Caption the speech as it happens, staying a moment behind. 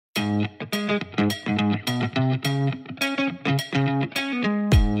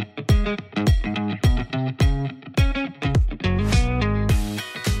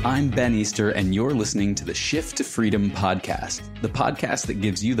I'm Ben Easter, and you're listening to the Shift to Freedom podcast, the podcast that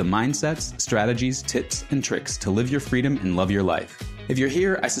gives you the mindsets, strategies, tips, and tricks to live your freedom and love your life. If you're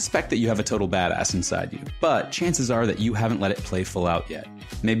here, I suspect that you have a total badass inside you, but chances are that you haven't let it play full out yet.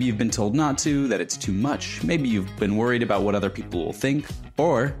 Maybe you've been told not to, that it's too much, maybe you've been worried about what other people will think,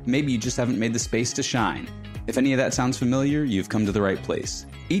 or maybe you just haven't made the space to shine. If any of that sounds familiar, you've come to the right place.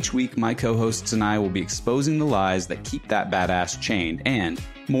 Each week, my co-hosts and I will be exposing the lies that keep that badass chained and,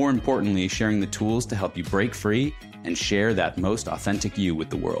 more importantly, sharing the tools to help you break free and share that most authentic you with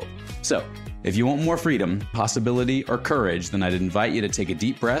the world. So, if you want more freedom, possibility, or courage, then I'd invite you to take a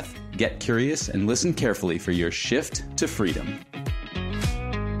deep breath, get curious, and listen carefully for your shift to freedom.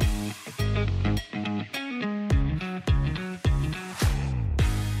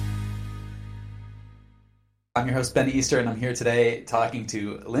 I'm your host, Ben Easter, and I'm here today talking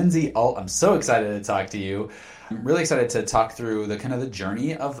to Lindsey. I'm so excited to talk to you. I'm really excited to talk through the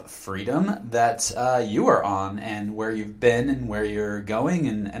journey of freedom that you are on and where you've been and where you're going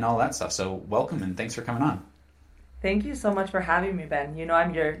and all that stuff. So welcome and thanks for coming on. Thank you so much for having me, Ben. You know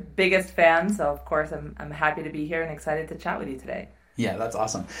I'm your biggest fan, so of course I'm happy to be here and excited to chat with you today. Yeah, that's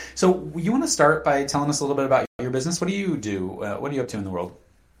awesome. So you want to start by telling us a little bit about your business? What do you do? What are you up to in the world?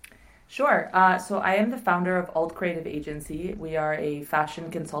 Sure. So I am the founder of Alt Creative Agency. We are a fashion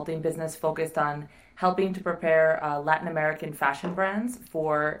consulting business focused on helping to prepare Latin American fashion brands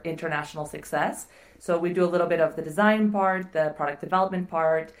for international success. So we do a little bit of the design part, the product development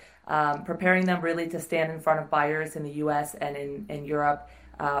part, preparing them really to stand in front of buyers in the US and in Europe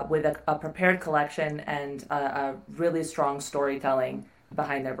with a prepared collection and a really strong storytelling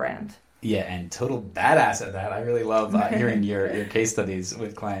behind their brand. Yeah, and total badass at that. I really love hearing your case studies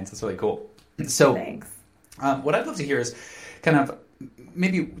with clients. It's really cool. So, thanks. What I'd love to hear is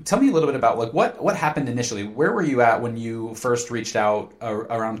maybe tell me a little bit about what happened initially. Where were you at when you first reached out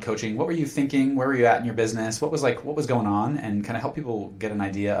around coaching? What were you thinking? Where were you at in your business? What was going on? And kind of help people get an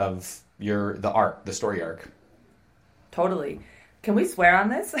idea of the story arc. Totally. Can we swear on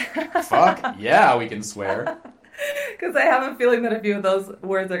this? Fuck yeah, we can swear. Because I have a feeling that a few of those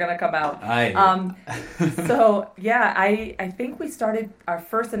words are going to come out. So, yeah, I think we started our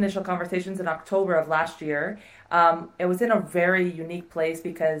first initial conversations in October of last year. It was in a very unique place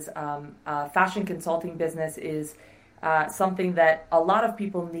because fashion consulting business is something that a lot of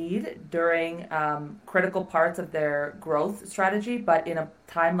people need during critical parts of their growth strategy. But in a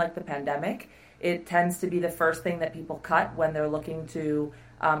time like the pandemic, it tends to be the first thing that people cut when they're looking to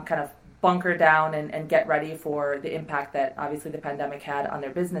kind of bunker down and get ready for the impact that obviously the pandemic had on their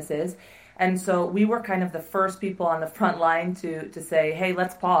businesses. And so we were kind of the first people on the front line to say, hey,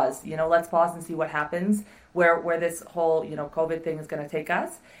 let's pause, let's pause and see what happens, where this whole, COVID thing is going to take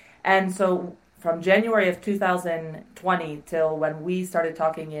us. And so from January of 2020 till when we started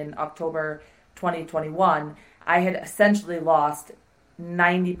talking in October 2021, I had essentially lost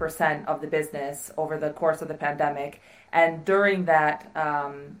 90% of the business over the course of the pandemic. And during that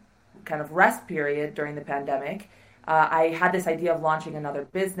kind of rest period during the pandemic, I had this idea of launching another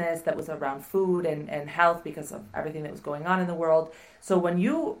business that was around food and health because of everything that was going on in the world. So when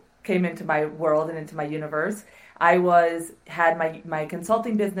you came into my world and into my universe, I had my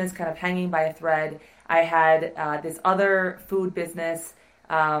consulting business kind of hanging by a thread. I had this other food business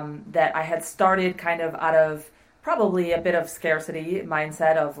that I had started kind of out of probably a bit of scarcity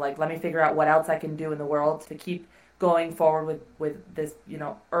mindset of let me figure out what else I can do in the world to keep going forward with this,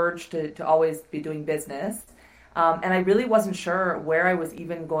 urge to always be doing business. And I really wasn't sure where I was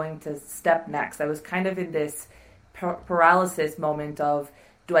even going to step next. I was kind of in this paralysis moment of,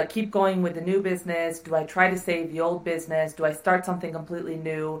 do I keep going with the new business? Do I try to save the old business? Do I start something completely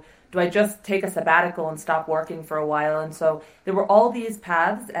new? Do I just take a sabbatical and stop working for a while? And so there were all these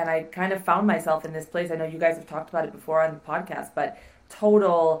paths, and I kind of found myself in this place. I know you guys have talked about it before on the podcast, but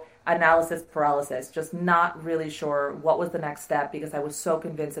total analysis paralysis, just not really sure what was the next step because I was so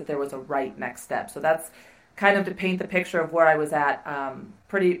convinced that there was a right next step. So that's kind of to paint the picture of where I was at,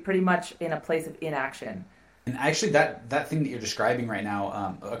 pretty much in a place of inaction. And actually that thing that you're describing right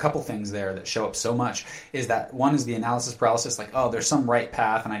now, a couple things there that show up so much is that one is the analysis paralysis, there's some right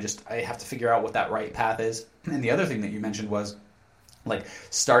path and I have to figure out what that right path is. And the other thing that you mentioned was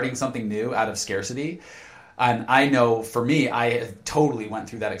starting something new out of scarcity. And I know for me, I totally went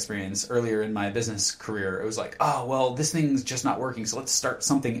through that experience earlier in my business career. It was this thing's just not working. So let's start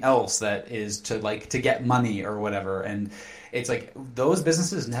something else that is to get money or whatever. And it's like those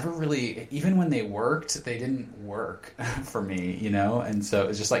businesses never really, even when they worked, they didn't work for me, you know? And so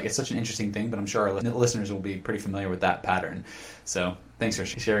it's just like, it's such an interesting thing, but I'm sure our listeners will be pretty familiar with that pattern. So thanks for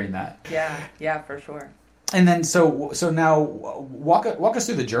sharing that. Yeah, for sure. And then, so now walk us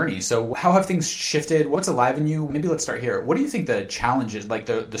through the journey. So how have things shifted? What's alive in you? Maybe let's start here. What do you think the challenges, like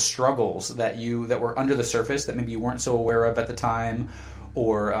the struggles that were under the surface that maybe you weren't so aware of at the time,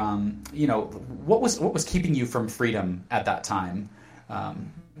 or what was keeping you from freedom at that time?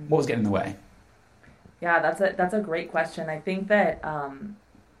 What was getting in the way? Yeah, that's a great question. I think that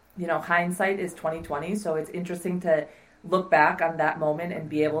hindsight is 20/20, so it's interesting to look back on that moment and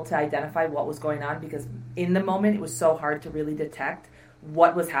be able to identify what was going on, because in the moment it was so hard to really detect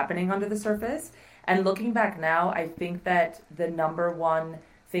what was happening under the surface. And looking back now, I think that the number one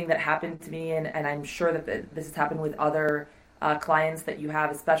thing that happened to me, and I'm sure that this has happened with other clients that you have,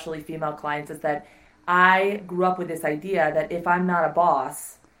 especially female clients, is that I grew up with this idea that if I'm not a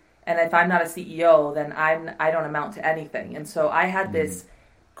boss and if I'm not a CEO, then I don't amount to anything. And so I had this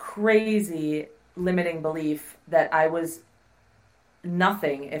crazy limiting belief that I was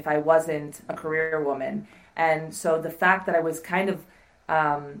nothing if I wasn't a career woman. And so the fact that I was kind of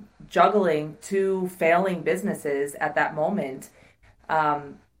juggling two failing businesses at that moment,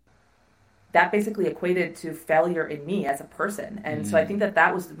 that basically equated to failure in me as a person. And so I think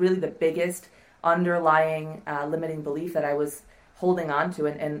that was really the biggest underlying limiting belief that I was holding on to,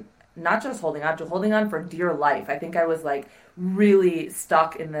 and not just holding on for dear life. I think I was like really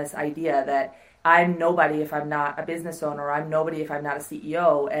stuck in this idea that I'm nobody if I'm not a business owner, or I'm nobody if I'm not a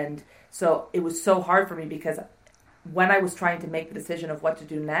CEO. And so it was so hard for me, because when I was trying to make the decision of what to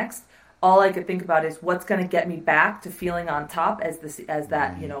do next, all I could think about is what's going to get me back to feeling on top as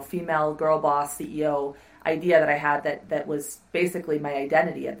that, female girl boss CEO idea that I had that was basically my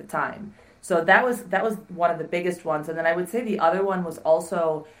identity at the time. So that was one of the biggest ones. And then I would say the other one was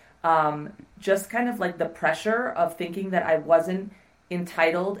also just kind of like the pressure of thinking that I wasn't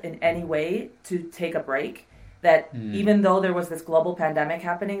entitled in any way to take a break, that even though there was this global pandemic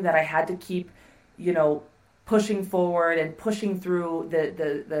happening, that I had to keep, pushing forward and pushing through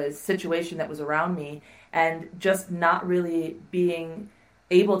the situation that was around me, and just not really being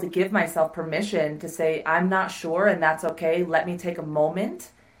able to give myself permission to say, I'm not sure, and that's okay. Let me take a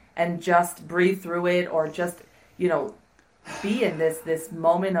moment and just breathe through it, or just, be in this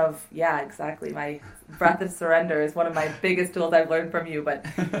moment of, exactly. My breath of surrender is one of my biggest tools I've learned from you. But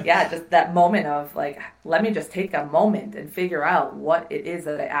just that moment of like, let me just take a moment and figure out what it is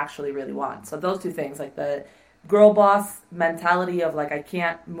that I actually really want. So those two things, like the girl boss mentality of like, I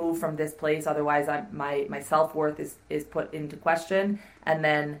can't move from this place, otherwise my self-worth is put into question. And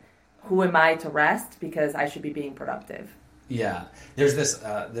then who am I to rest, because I should be being productive. Yeah, there's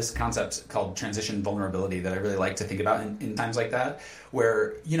this concept called transition vulnerability that I really like to think about in times like that,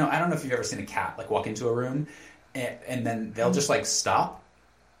 where, I don't know if you've ever seen a cat like walk into a room and then they'll just like stop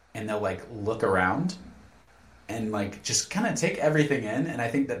and they'll like look around and like just kind of take everything in. And I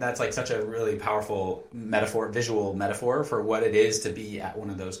think that's like such a really powerful visual metaphor for what it is to be at one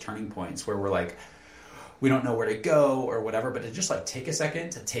of those turning points where we're like, we don't know where to go or whatever, but to just like take a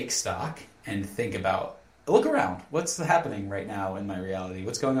second to take stock and think about, look around. What's happening right now in my reality?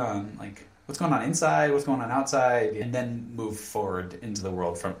 What's going on? Like, what's going on inside? What's going on outside? And then move forward into the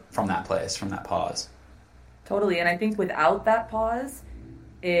world from that place, from that pause. Totally. And I think without that pause,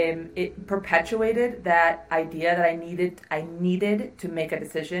 it perpetuated that idea that I needed to make a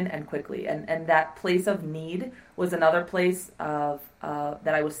decision, and quickly. And that place of need was another place of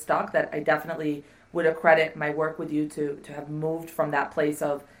that I was stuck, that I definitely would accredit my work with you to have moved from that place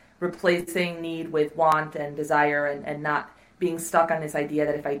of replacing need with want and desire, and not being stuck on this idea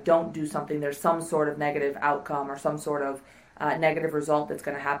that if I don't do something, there's some sort of negative outcome or some sort of negative result that's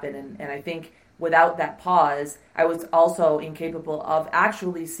going to happen. And I think without that pause, I was also incapable of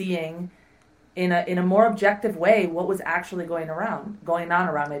actually seeing in a more objective way what was actually going on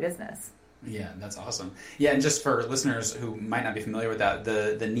around my business. Yeah, that's awesome. Yeah, and just for listeners who might not be familiar with that,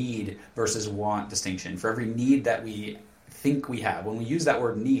 the need versus want distinction. For every need that we think we have, when we use that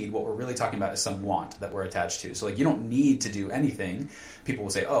word need, what we're really talking about is some want that we're attached to. So like, you don't need to do anything. People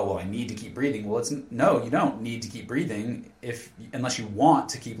will say, oh, well, I need to keep breathing. Well, no, you don't need to keep breathing unless you want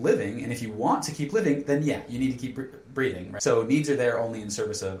to keep living. And if you want to keep living, then yeah, you need to keep breathing. Right? So needs are there only in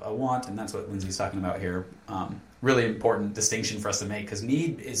service of a want, and that's what Lindsey's talking about here. Really important distinction for us to make, because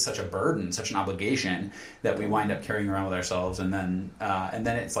need is such a burden, such an obligation that we wind up carrying around with ourselves, and then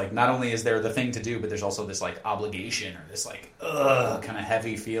it's like, not only is there the thing to do, but there's also this like obligation or this like kind of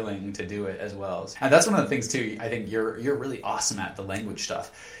heavy feeling to do it as well. And that's one of the things too. I think you're really awesome at the language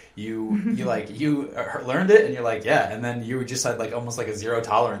stuff. you learned it and you're like, yeah. And then you just had like almost like a zero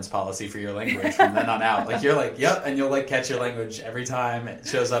tolerance policy for your language from then on out. Like you're like, yep. And you'll like catch your language every time it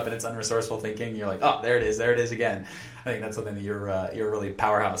shows up and it's unresourceful thinking. You're like, oh, there it is again. I think that's something that you're really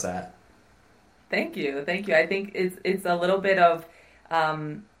powerhouse at. Thank you. I think it's a little bit of,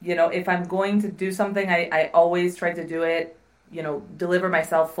 if I'm going to do something, I always try to do it, deliver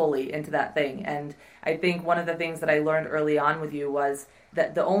myself fully into that thing. And I think one of the things that I learned early on with you was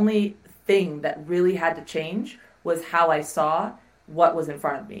that the only thing that really had to change was how I saw what was in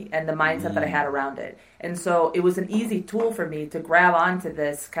front of me and the mindset that I had around it. And so it was an easy tool for me to grab onto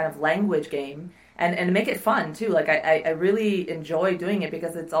this kind of language game and make it fun too. Like I really enjoy doing it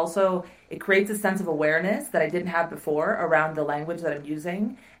because it creates a sense of awareness that I didn't have before around the language that I'm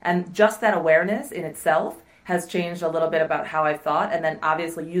using. And just that awareness in itself has changed a little bit about how I thought. And then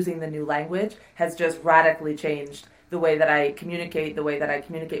obviously using the new language has just radically changed the way that I communicate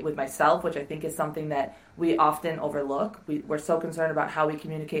with myself, which I think is something that we often overlook. We're so concerned about how we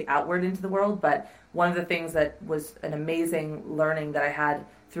communicate outward into the world. But one of the things that was an amazing learning that I had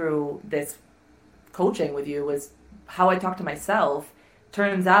through this coaching with you was how I talk to myself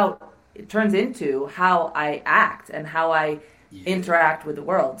turns into how I act and how I interact with the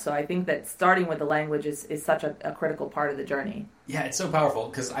world. So I think that starting with the language is such a critical part of the journey. Yeah, it's so powerful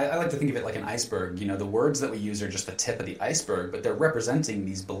because I like to think of it like an iceberg. The words that we use are just the tip of the iceberg, but they're representing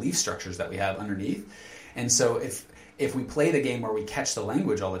these belief structures that we have underneath. And so if we play the game where we catch the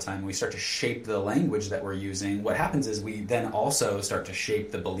language all the time, we start to shape the language that we're using, what happens is we then also start to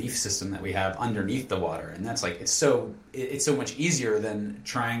shape the belief system that we have underneath the water. And that's like, it's so much easier than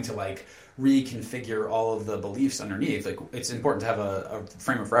trying to like reconfigure all of the beliefs underneath. Like it's important to have a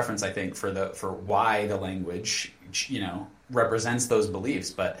frame of reference, I think, for why the language, represents those beliefs.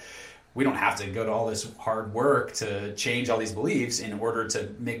 But we don't have to go to all this hard work to change all these beliefs in order to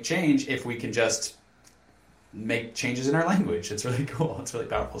make change if we can just make changes in our language. It's really cool. It's really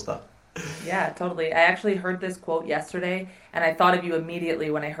powerful stuff. Yeah, totally. I actually heard this quote yesterday and I thought of you immediately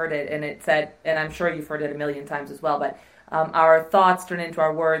when I heard it, and it said, and I'm sure you've heard it a million times as well, but our thoughts turn into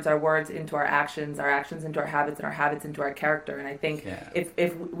our words into our actions into our habits, and our habits into our character. And I think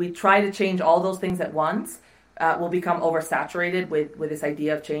if we try to change all those things at once, we'll become oversaturated with this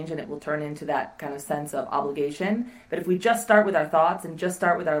idea of change, and it will turn into that kind of sense of obligation. But if we just start with our thoughts and just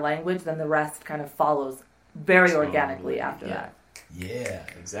start with our language, then the rest kind of follows very organically after that. Yeah,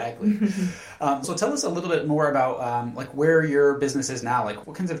 exactly. So tell us a little bit more about like where your business is now. Like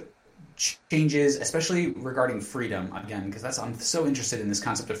what kinds of changes, especially regarding freedom, again, because I'm so interested in this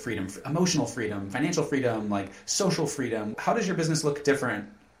concept of freedom, emotional freedom, financial freedom, like social freedom. How does your business look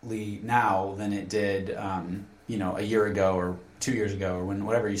differently now than it did, a year ago or 2 years ago or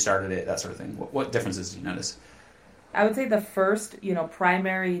whenever you started it, that sort of thing? What differences do you notice? I would say the first,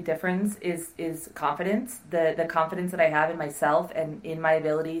 primary difference is confidence. The confidence that I have in myself and in my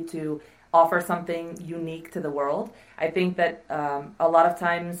ability to offer something unique to the world. I think that a lot of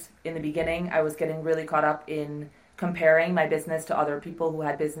times in the beginning, I was getting really caught up in comparing my business to other people who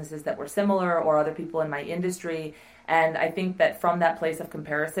had businesses that were similar or other people in my industry. And I think that from that place of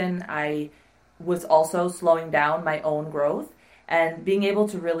comparison, I was also slowing down my own growth. And being able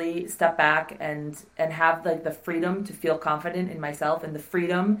to really step back and have like the freedom to feel confident in myself and the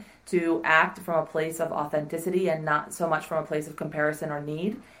freedom to act from a place of authenticity and not so much from a place of comparison or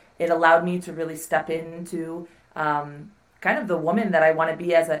need, it allowed me to really step into kind of the woman that I want to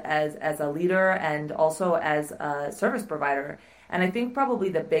be as a leader and also as a service provider. And I think probably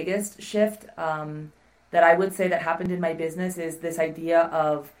the biggest shift that I would say that happened in my business is this idea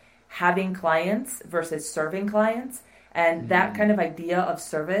of having clients versus serving clients. And that kind of idea of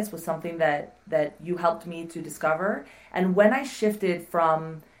service was something that you helped me to discover. And when I shifted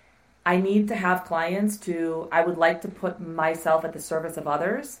from I need to have clients to I would like to put myself at the service of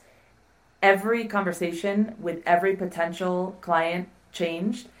others, every conversation with every potential client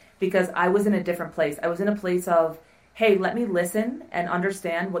changed because I was in a different place. I was in a place of, hey, let me listen and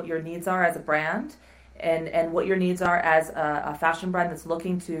understand what your needs are as a brand and what your needs are as a fashion brand that's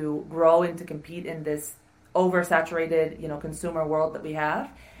looking to grow and to compete in this oversaturated, consumer world that we have.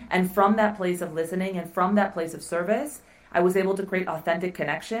 And from that place of listening and from that place of service, I was able to create authentic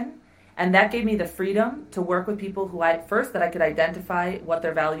connection. And that gave me the freedom to work with people who that I could identify what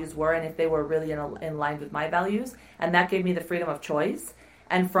their values were and if they were really in line with my values. And that gave me the freedom of choice.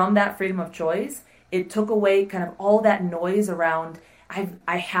 And from that freedom of choice, it took away kind of all that noise around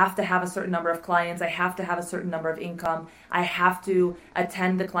I have to have a certain number of clients. I have to have a certain number of income. I have to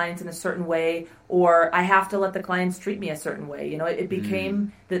attend the clients in a certain way, or I have to let the clients treat me a certain way. It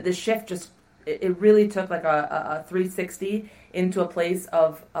became the shift just it really took like a 360 into a place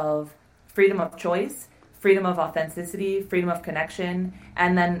of freedom of choice, freedom of authenticity, freedom of connection.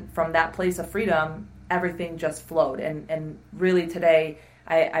 And then from that place of freedom, everything just flowed. And really today,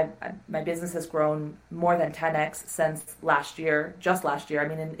 my business has grown more than 10x since last year, just last year. I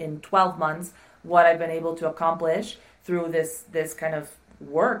mean, in 12 months, what I've been able to accomplish through this kind of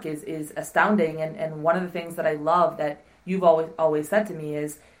work is astounding. And one of the things that I love that you've always said to me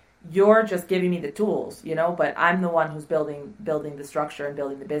is, you're just giving me the tools, but I'm the one who's building the structure and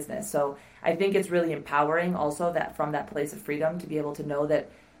building the business. So I think it's really empowering also that from that place of freedom to be able to know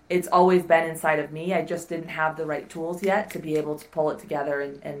that it's always been inside of me. I just didn't have the right tools yet to be able to pull it together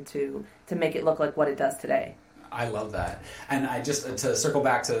and to make it look like what it does today. I love that. And I just, to circle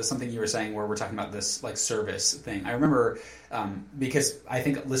back to something you were saying where we're talking about this like service thing, I remember, because I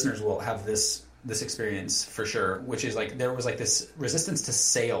think listeners will have this experience for sure, which is like, there was like this resistance to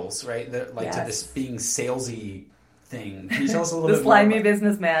sales, right? Yes. To this being salesy thing. Can you tell us a little bit more? The slimy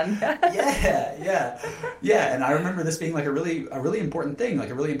businessman. Yeah. And I remember this being like a really important thing, like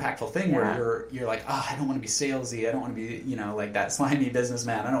a really impactful thing where you're like, I don't want to be salesy. I don't want to be, like that slimy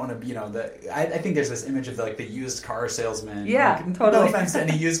businessman. I don't want to be, I think there's this image of the used car salesman. Yeah, like, totally. No offense to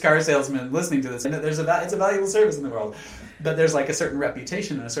any used car salesman listening to this. And it's a valuable service in the world. But there's like a certain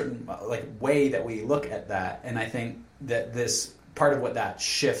reputation and a certain like way that we look at that. And I think that this part of what that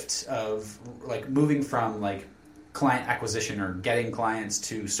shift of like moving from like client acquisition or getting clients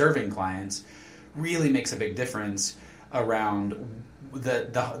to serving clients really makes a big difference around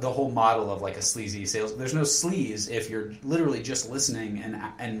the whole model of like a sleazy sales. There's no sleaze if you're literally just listening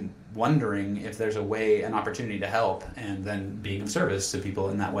and wondering if there's an opportunity to help, and then being of service to people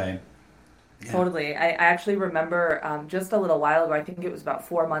in that way. Yeah. Totally. I actually remember just a little while ago, I think it was about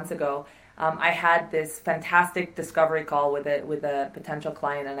 4 months ago, I had this fantastic discovery call with a potential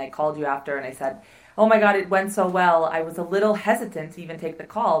client, and I called you after and I said, oh my God, it went so well. I was a little hesitant to even take the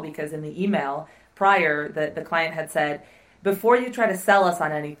call because in the email prior, the client had said, before you try to sell us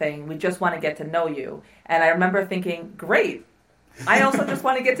on anything, we just want to get to know you. And I remember thinking, great. I also just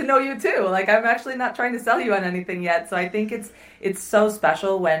want to get to know you too. Like, I'm actually not trying to sell you on anything yet. So I think it's so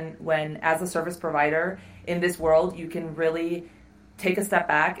special when as a service provider in this world, you can really take a step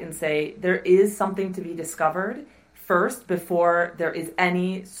back and say, there is something to be discovered first before there is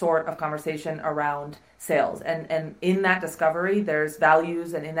any sort of conversation around sales. And in that discovery, there's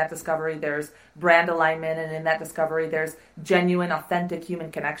values, and in that discovery, there's brand alignment, and in that discovery, there's genuine, authentic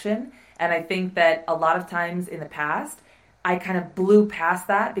human connection. And I think that a lot of times in the past, I kind of blew past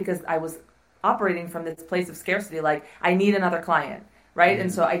that because I was operating from this place of scarcity, like I need another client, right? Mm-hmm.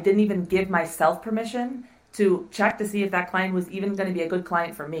 And so I didn't even give myself permission to check to see if that client was even going to be a good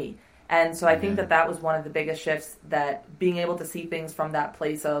client for me. And so I think that was one of the biggest shifts, that being able to see things from that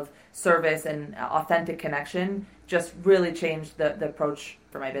place of service and authentic connection just really changed the approach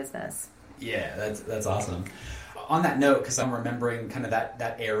for my business. Yeah, that's awesome. On that note, because I'm remembering kind of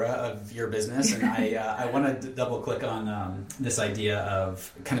that era of your business, and I want to double click on this idea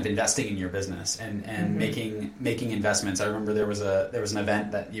of kind of investing in your business and mm-hmm. making investments. I remember there was an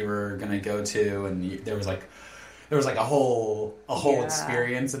event that you were going to go to, and there was a whole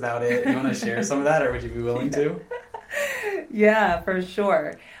experience about it. You want to share some of that, or would you be willing to? Yeah, for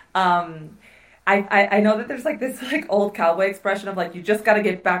sure. I know that there's like this like old cowboy expression of like, you just got to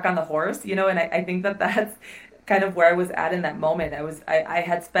get back on the horse, and I think that's kind of where I was at in that moment. I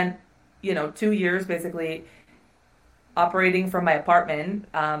had spent 2 years basically operating from my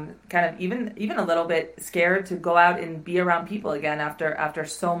apartment, kind of even a little bit scared to go out and be around people again after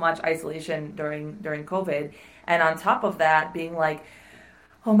so much isolation during COVID. And on top of that, being like,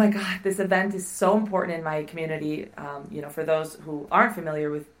 oh my God, this event is so important in my community. For those who aren't familiar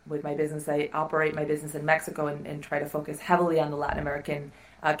with my business, I operate my business in Mexico and try to focus heavily on the Latin American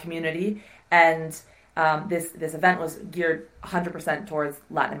community. And this event was geared 100% towards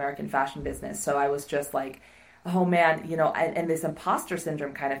Latin American fashion business. So I was just like, oh man, and this imposter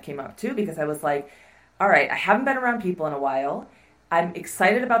syndrome kind of came up too, because I was like, all right, I haven't been around people in a while. I'm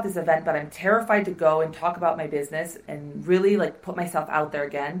excited about this event, but I'm terrified to go and talk about my business and really like put myself out there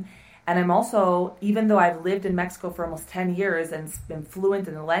again. And I'm also, even though I've lived in Mexico for almost 10 years and been fluent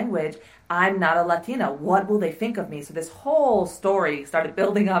in the language, I'm not a Latina. What will they think of me? So this whole story started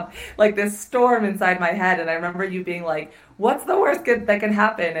building up like this storm inside my head. And I remember you being like, what's the worst that can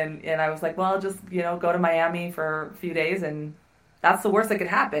happen? And I was like, well, I'll just, go to Miami for a few days, and that's the worst that could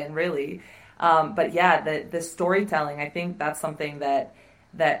happen, really. But yeah, the storytelling, I think that's something that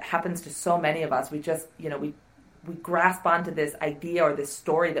happens to so many of us. We just, we grasp onto this idea or this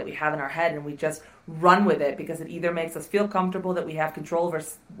story that we have in our head, and we just run with it because it either makes us feel comfortable that we have control over,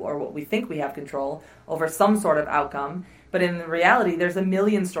 or what we think we have control over, some sort of outcome. But in reality, there's a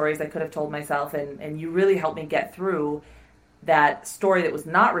million stories I could have told myself, and you really helped me get through that story that was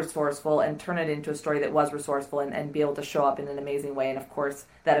not resourceful and turn it into a story that was resourceful, and be able to show up in an amazing way. And of course,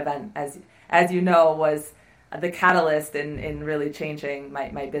 that event, as you know, was the catalyst in really changing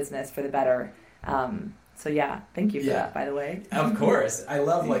my business for the better. So yeah, thank you for that, by the way. Of course. I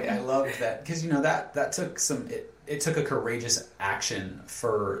loved that, because that took it took a courageous action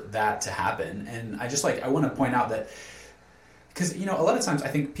for that to happen. And I want to point out that, because, a lot of times I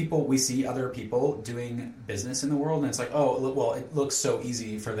think we see other people doing business in the world, and it's like, oh, well, it looks so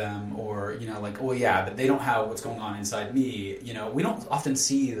easy for them, or, oh yeah, but they don't have what's going on inside me. We don't often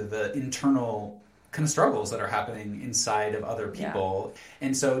see the internal kind of struggles that are happening inside of other people. Yeah.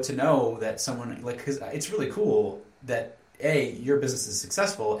 And so to know that someone, because it's really cool that A, your business is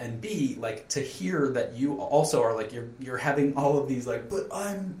successful, and B, to hear that you also are you're having all of these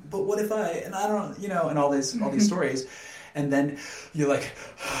but what if I, and I don't, and all these stories. And then you're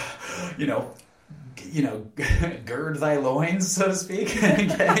gird thy loins, so to speak, and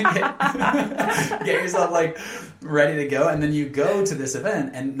get yourself ready to go. And then you go to this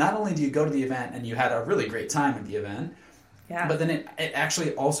event, and not only do you go to the event and you had a really great time at the event, but then it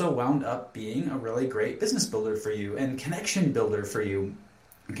actually also wound up being a really great business builder for you and connection builder for you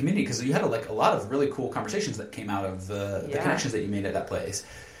and community, because you had a lot of really cool conversations that came out of the connections that you made at that place.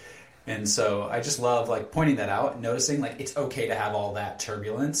 And so I just love pointing that out and noticing it's okay to have all that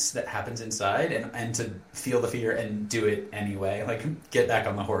turbulence that happens inside, and to feel the fear and do it anyway, get back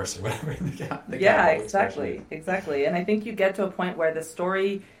on the horse or whatever. Exactly. And I think you get to a point where the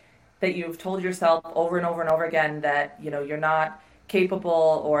story that you've told yourself over and over and over again, that you're not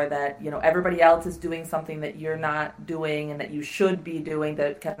capable, or that everybody else is doing something that you're not doing and that you should be doing,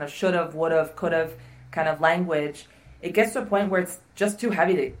 that kind of should have, would have, could have kind of language, it gets to a point where it's just too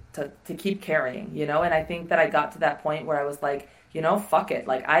heavy to keep carrying, and I think that I got to that point where I was fuck it.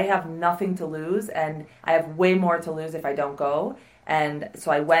 I have nothing to lose, and I have way more to lose if I don't go. And so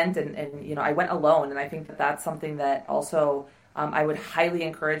I went, and I went alone. And I think that that's something that also I would highly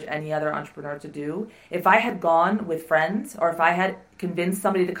encourage any other entrepreneur to do. If I had gone with friends, or if I had convinced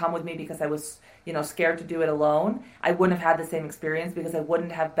somebody to come with me because I was scared to do it alone, I wouldn't have had the same experience, because I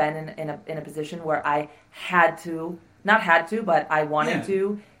wouldn't have been in a position where I but I wanted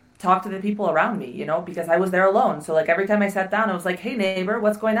to talk to the people around me, because I was there alone. So every time I sat down, I was like, hey neighbor,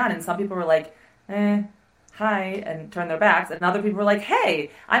 what's going on? And some people were like, hi, and turned their backs. And other people were like, hey,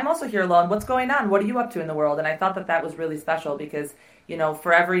 I'm also here alone. What's going on? What are you up to in the world? And I thought that was really special, because,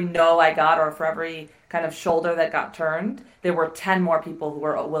 for every no I got, or for every kind of shoulder that got turned, there were 10 more people who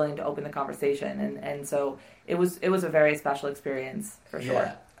were willing to open the conversation. And so it was a very special experience, for sure.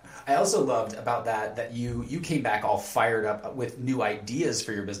 Yeah. I also loved about that you came back all fired up with new ideas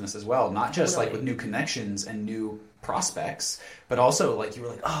for your business as well, not just with new connections and new prospects, but also you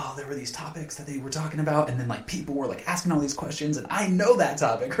were there were these topics that they were talking about, and then people were asking all these questions, and I know that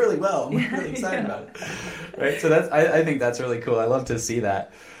topic really well. I'm really excited about it. Right? So I think that's really cool. I love to see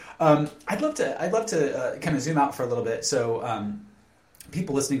that. I'd love to kind of zoom out for a little bit. So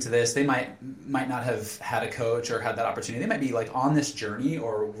people listening to this, they might not have had a coach or had that opportunity. They might be on this journey,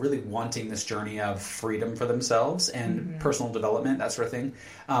 or really wanting this journey of freedom for themselves and personal development, that sort of thing.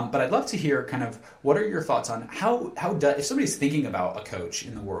 But I'd love to hear kind of what are your thoughts on if somebody's thinking about a coach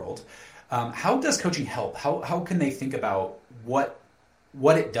in the world, how does coaching help? How can they think about what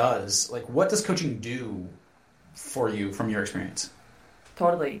it does? What does coaching do for you from your experience?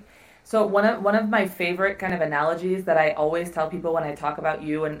 Totally. So one of my favorite kind of analogies that I always tell people when I talk about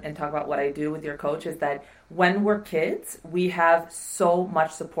you and talk about what I do with your coach is that when we're kids, we have so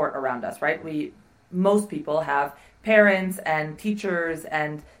much support around us, right? Most people have parents and teachers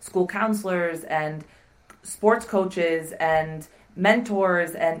and school counselors and sports coaches and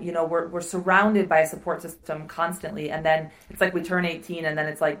mentors, and we're surrounded by a support system constantly. And then it's we turn 18, and then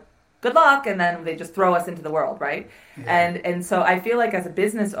it's good luck, and then they just throw us into the world, right? Yeah. And so I feel as a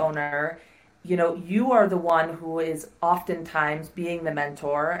business owner, you are the one who is oftentimes being the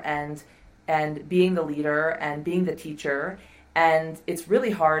mentor and being the leader and being the teacher. And it's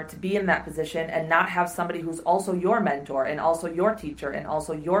really hard to be in that position and not have somebody who's also your mentor and also your teacher and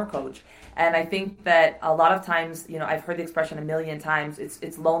also your coach. And I think that a lot of times, I've heard the expression a million times,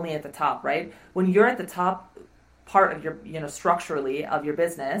 it's lonely at the top, right? When you're at the top part of your, structurally of your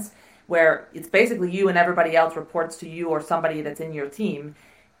business, where it's basically you and everybody else reports to you or somebody that's in your team,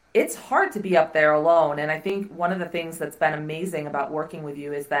 it's hard to be up there alone. And I think one of the things that's been amazing about working with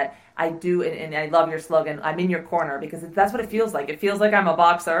you is that I do, and I love your slogan, I'm in your corner, because that's what it feels like. It feels like I'm a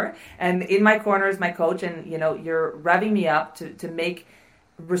boxer, and in my corner is my coach, and you're revving me up to make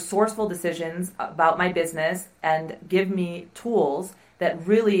resourceful decisions about my business and give me tools that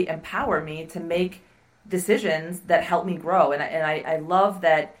really empower me to make decisions that help me grow. And I love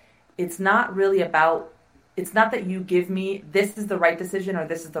that it's not really about, it's not that you give me, this is the right decision or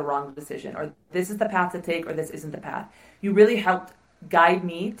this is the wrong decision, or this is the path to take or this isn't the path. You really helped guide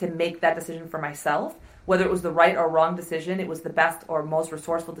me to make that decision for myself. Whether it was the right or wrong decision, it was the best or most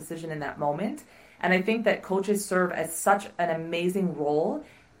resourceful decision in that moment. And I think that coaches serve as such an amazing role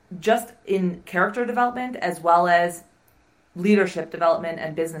just in character development as well as leadership development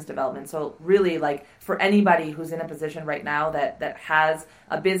and business development. So really, like, for anybody who's in a position right now that has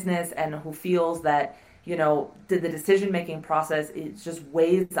a business and who feels that, the decision-making process, it just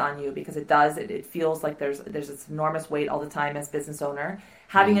weighs on you, because it does. It feels like there's this enormous weight all the time as business owner.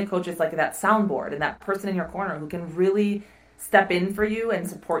 Having a coach is like that soundboard and that person in your corner who can really step in for you and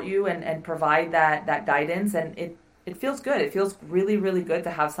support you and provide that guidance. And it feels good. It feels really, really good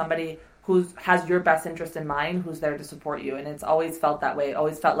to have somebody who has your best interest in mind, who's there to support you. And it's always felt that way. It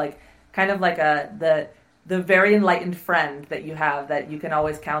always felt like kind of like the very enlightened friend that you have that you can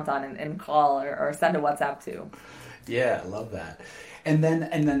always count on and call or send a WhatsApp to. Yeah, I love that. And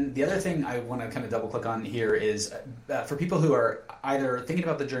then the other thing I want to kind of double click on here is for people who are either thinking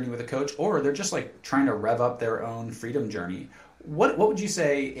about the journey with a coach or they're just like trying to rev up their own freedom journey. What would you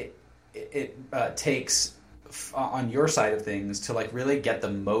say it takes on your side of things to like really get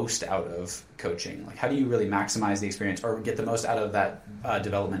the most out of coaching? Like, how do you really maximize the experience or get the most out of that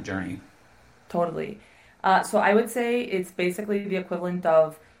development journey? Totally. So I would say it's basically the equivalent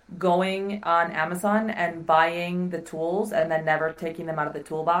of going on Amazon and buying the tools and then never taking them out of the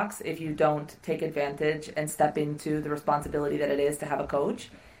toolbox if you don't take advantage and step into the responsibility that it is to have a coach.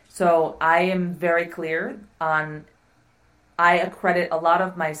 So I am very clear on, I accredit a lot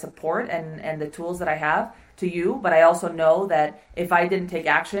of my support and the tools that I have to you, but I also know that if I didn't take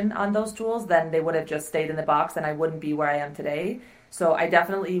action on those tools, then they would have just stayed in the box and I wouldn't be where I am today. So I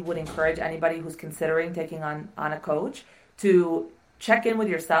definitely would encourage anybody who's considering taking on a coach to check in with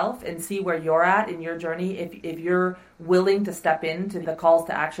yourself and see where you're at in your journey. If you're willing to step into the calls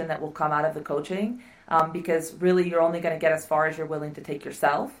to action that will come out of the coaching, because really you're only going to get as far as you're willing to take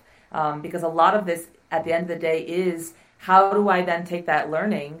yourself. Because a lot of this at the end of the day is, how do I then take that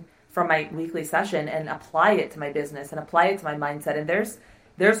learning from my weekly session and apply it to my business and apply it to my mindset? And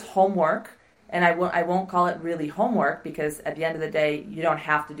there's homework. And I won't call it really homework, because at the end of the day, you don't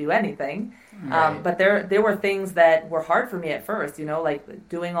have to do anything. Right. But there were things that were hard for me at first, like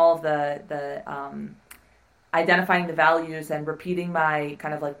doing all of the identifying the values and repeating my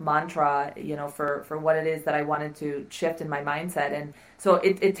kind of like mantra, for what it is that I wanted to shift in my mindset. And so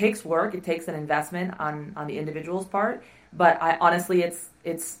it takes work. It takes an investment on the individual's part. But honestly,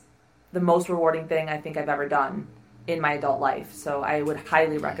 it's the most rewarding thing I think I've ever done in my adult life. So I would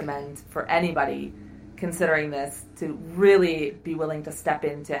highly recommend for anybody considering this to really be willing to step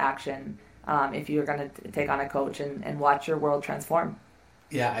into action if you're going to take on a coach and watch your world transform.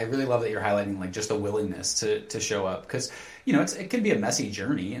 Yeah, I really love that you're highlighting like just a willingness to show up, because it can be a messy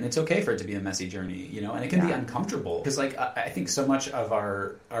journey, and it's okay for it to be a messy journey, and it can be uncomfortable, because like I think so much of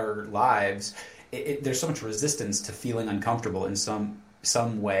our lives, there's so much resistance to feeling uncomfortable in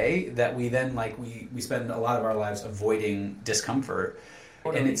some way that we then we spend a lot of our lives avoiding discomfort.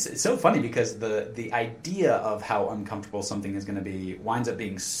 Totally. And it's so funny, because the idea of how uncomfortable something is going to be winds up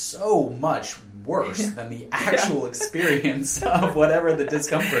being so much worse than the actual experience of whatever the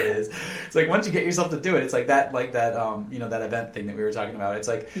discomfort is. It's like once you get yourself to do it, it's like that that event thing that we were talking about. It's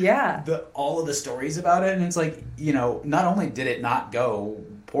like all of the stories about it, and it's like, not only did it not go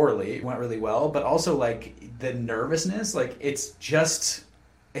poorly, it went really well, but also like the nervousness, like it's just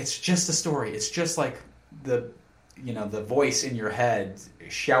a story. It's just like the voice in your head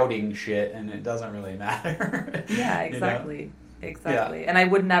shouting shit, and it doesn't really matter. Yeah, exactly. Exactly. Yeah. And I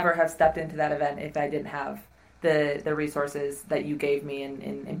would never have stepped into that event if I didn't have the resources that you gave me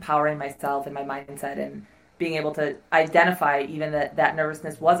in empowering myself and my mindset, and being able to identify even that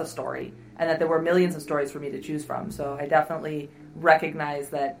nervousness was a story, and that there were millions of stories for me to choose from. So I definitely recognize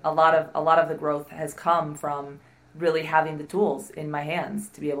that a lot of the growth has come from really having the tools in my hands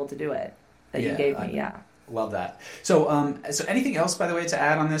to be able to do it that you gave me. Yeah. Love that. So so anything else, by the way, to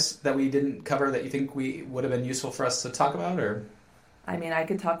add on this that we didn't cover that you think we would have been useful for us to talk about? Or I mean, I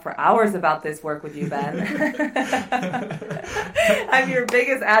could talk for hours about this work with you, Ben. I'm your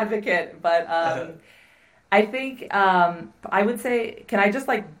biggest advocate, but I think I would say, can I just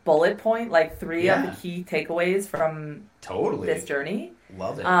like bullet point like 3 of the key takeaways from this journey?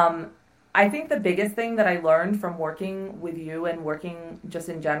 Love it. I think the biggest thing that I learned from working with you and working just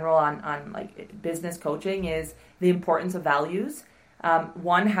in general on like business coaching is the importance of values.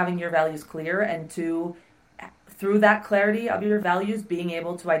 1, having your values clear, and 2, through that clarity of your values, being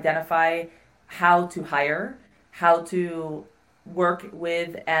able to identify how to hire, how to work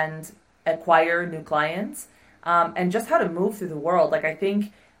with and acquire new clients, and just how to move through the world. Like, I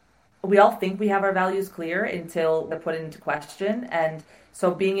think we all think we have our values clear until they're put into question. And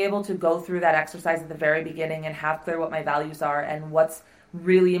so being able to go through that exercise at the very beginning and have clear what my values are and what's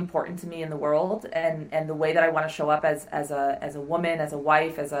really important to me in the world, and the way that I want to show up as a woman, as a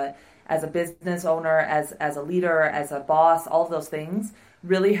wife, as a business owner, as a leader, as a boss, all of those things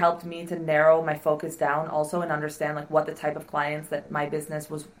really helped me to narrow my focus down also and understand like what the type of clients that my business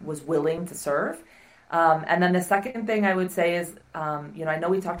was willing to serve. And then the second thing I would say is, I know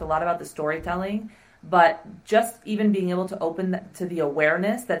we talked a lot about the storytelling, but just even being able to open to the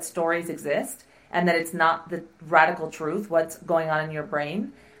awareness that stories exist and that it's not the radical truth, what's going on in your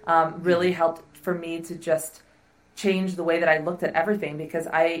brain, really helped for me to just change the way that I looked at everything, because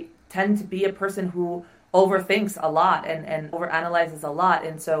I tend to be a person who overthinks a lot and overanalyzes a lot.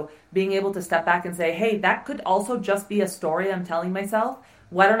 And so being able to step back and say, hey, that could also just be a story I'm telling myself.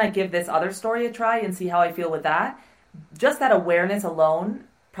 Why don't I give this other story a try and see how I feel with that? Just that awareness alone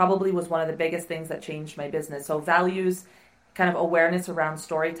probably was one of the biggest things that changed my business. So values, kind of awareness around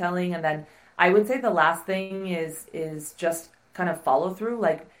storytelling. And then I would say the last thing is just kind of follow through,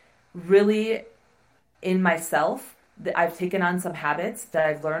 like really in myself. I've taken on some habits that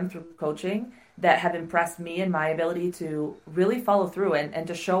I've learned through coaching that have impressed me and my ability to really follow through and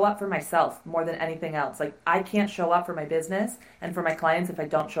to show up for myself more than anything else. Like, I can't show up for my business and for my clients if I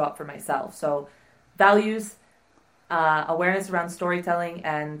don't show up for myself. So values, awareness around storytelling,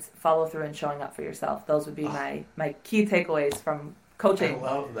 and follow through and showing up for yourself. Those would be my key takeaways from coaching. I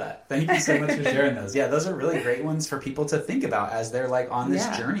love that. Thank you so much for sharing those. Yeah, those are really great ones for people to think about as they're like on this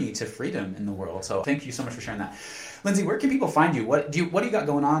journey to freedom in the world. So thank you so much for sharing that. Lindsey, where can people find you? What do you got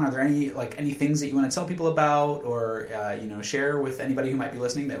going on? Are there any things that you want to tell people about, or share with anybody who might be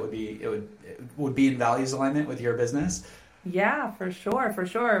listening that would be in values alignment with your business? Yeah, for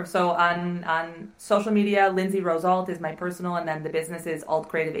sure. So on social media, Lindsey Rosault is my personal, and then the business is Alt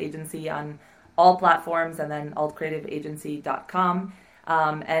Creative Agency on all platforms, and then altcreativeagency.com.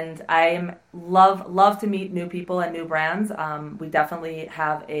 And I love to meet new people and new brands. We definitely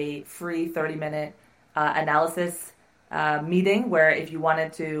have a free 30-minute analysis meeting where if you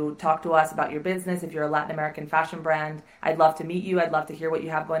wanted to talk to us about your business, if you're a Latin American fashion brand, I'd love to meet you. I'd love to hear what you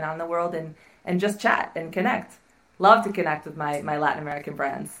have going on in the world and just chat and connect. Love to connect with my Latin American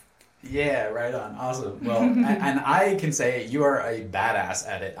brands. Yeah, right on. Awesome. Well, and I can say you are a badass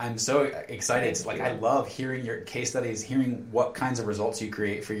at it. I'm so excited. I love hearing your case studies, hearing what kinds of results you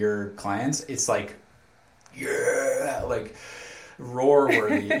create for your clients. It's like roar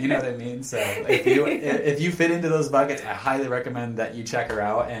worthy. You know what I mean? So if you fit into those buckets, I highly recommend that you check her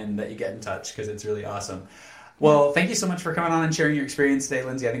out and that you get in touch, because it's really awesome. Well, thank you so much for coming on and sharing your experience today,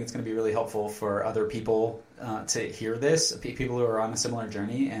 Lindsey. I think it's going to be really helpful for other people to hear this, people who are on a similar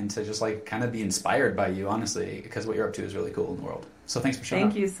journey, and to just kind of be inspired by you, honestly, because what you're up to is really cool in the world. So thanks for showing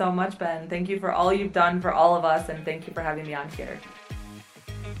up. Thank you so much, Ben. Thank you for all you've done for all of us, and thank you for having me on here.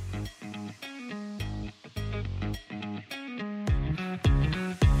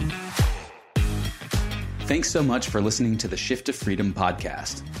 Thanks so much for listening to the Shift to Freedom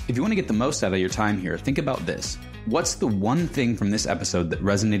podcast. If you want to get the most out of your time here, think about this. What's the one thing from this episode that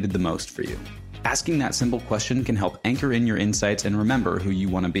resonated the most for you? Asking that simple question can help anchor in your insights and remember who you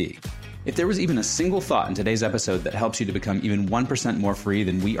want to be. If there was even a single thought in today's episode that helps you to become even 1% more free,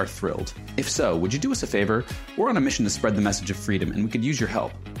 then we are thrilled. If so, would you do us a favor? We're on a mission to spread the message of freedom, and we could use your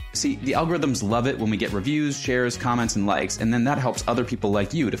help. See, the algorithms love it when we get reviews, shares, comments, and likes, and then that helps other people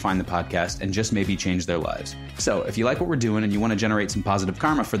like you to find the podcast and just maybe change their lives. So if you like what we're doing and you want to generate some positive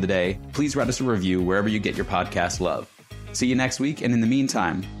karma for the day, please write us a review wherever you get your podcast love. See you next week, and in the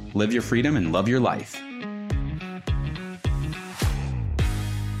meantime, live your freedom and love your life.